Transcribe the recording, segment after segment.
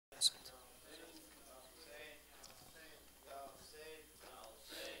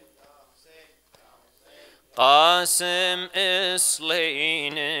Qasim is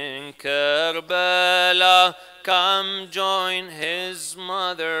slain in Karbala. Come join his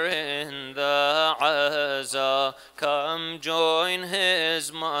mother in the Aza. Come join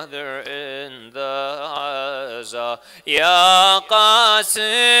his mother in the Aza. Ya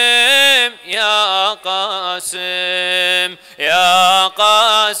Qasim, Ya Qasim, Ya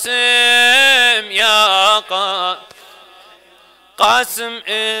Qasim, Ya Qasim. Qasim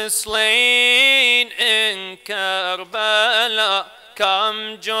is slain in Karbala.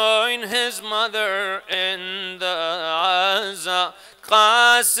 Come join his mother in the Aza.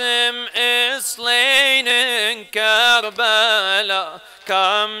 Qasim is slain in Karbala.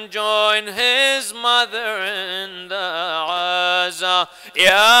 Come join his mother in the Aza.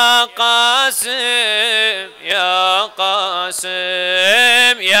 Ya Qasim, Ya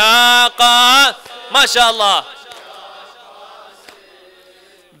Qasim, Ya Qasim. MashaAllah.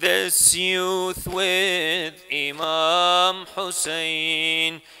 This youth with Imam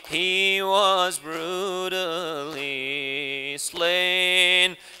Hussein, he was brutally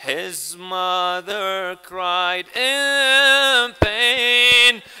slain. His mother cried in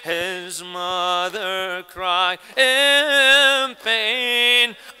pain. His mother cried in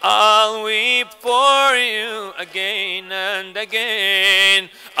pain. I'll weep for you again and again.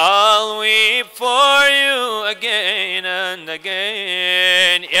 I'll weep for you again and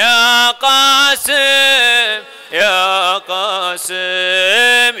again. Ya Qasim, Ya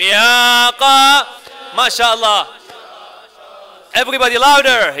Qasim, Ya Qasim. MashaAllah. Everybody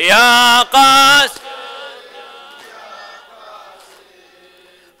louder. Ya Qasim.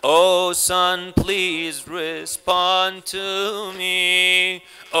 Oh son, please respond to me.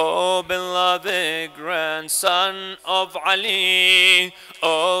 Oh beloved grandson of Ali.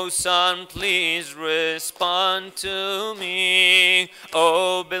 Oh son, please respond to me.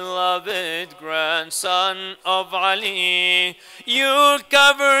 Oh beloved grandson of Ali. You're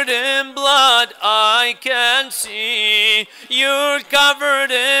covered in blood, I can see. You're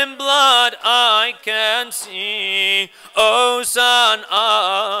covered in blood, I can see. Oh son,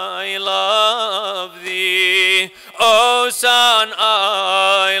 I love thee. Oh son,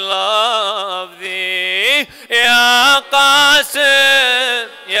 I love thee. Ya Qasim,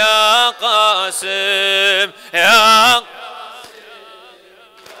 Ya Qasim, Ya.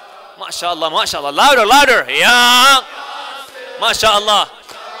 MashaAllah, MashaAllah. Louder, louder. Ya. MashaAllah.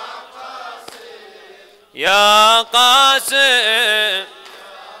 Ya Qasim.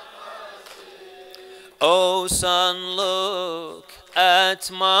 Oh son, look at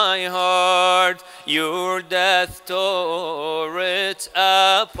my heart. Your death tore it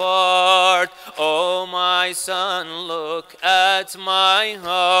apart. Oh my son, look at my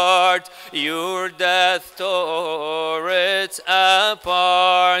heart. Your death tore it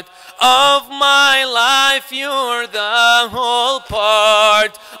apart. Of my life you're the whole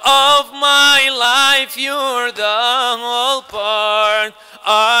part. Of my life you're the whole part.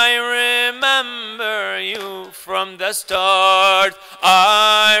 I remember you from the start.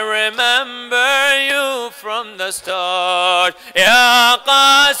 I remember you from the start. Ya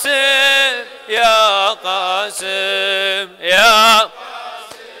Qasim, Ya Qasim, Ya.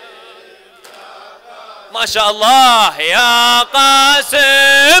 MashaAllah, Ya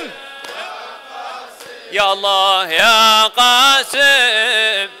Qasim. Ya Allah, Ya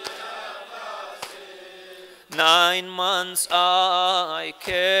Qasim. 9 months I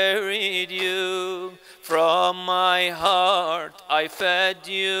carried you. From my heart I fed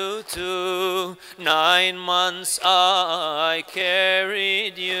you too. 9 months I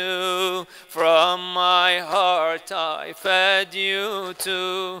carried you. From my heart I fed you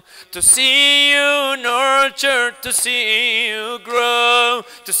too. To see you nurtured, to see you grow.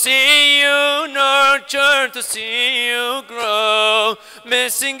 To see you nurtured, to see you grow.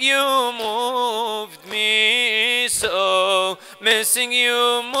 Missing you moved me so. Missing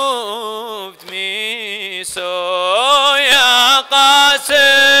you moved me so. Ya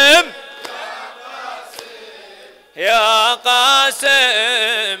Qasim, Ya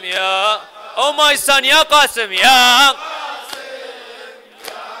Qasim, Ya. Oh my son, Ya Qasim, Ya.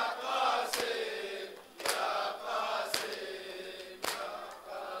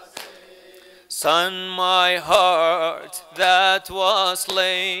 Son, my heart that was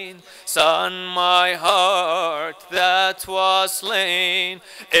slain. Son, my heart that was slain.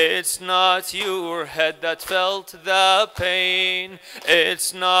 It's not your head that felt the pain.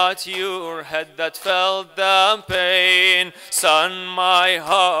 It's not your head that felt the pain. Son, my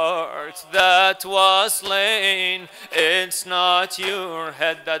heart that was slain. It's not your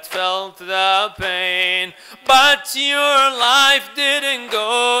head that felt the pain. But your life didn't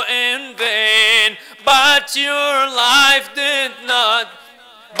go in vain. but your life did not.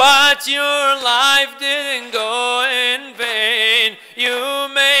 But your life didn't go in vain. You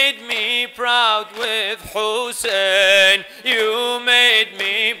made me proud with Hussein. You made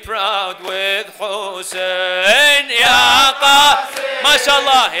me proud with Hussein. Ya Qasim,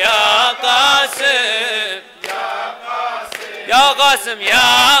 mashallah, Ya Qasim, Ya Qasim, Ya Qasim, Ya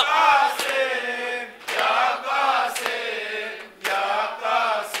Qasim, Ya Qasim, Ya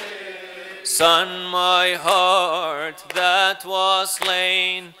Qasim. Son, my heart that was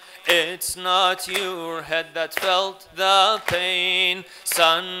slain, it's not your head that felt the pain.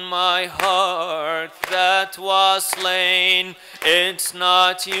 Son, my heart that was slain, it's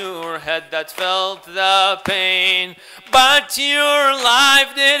not your head that felt the pain. But your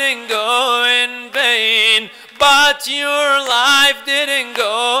life didn't go in vain. But your life didn't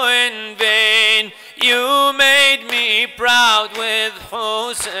go in vain. You made me proud with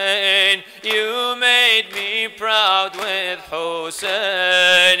Hussein. You made me proud with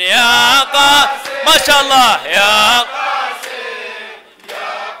Hussein. Ya Qasim, mashallah, Ya Qasim.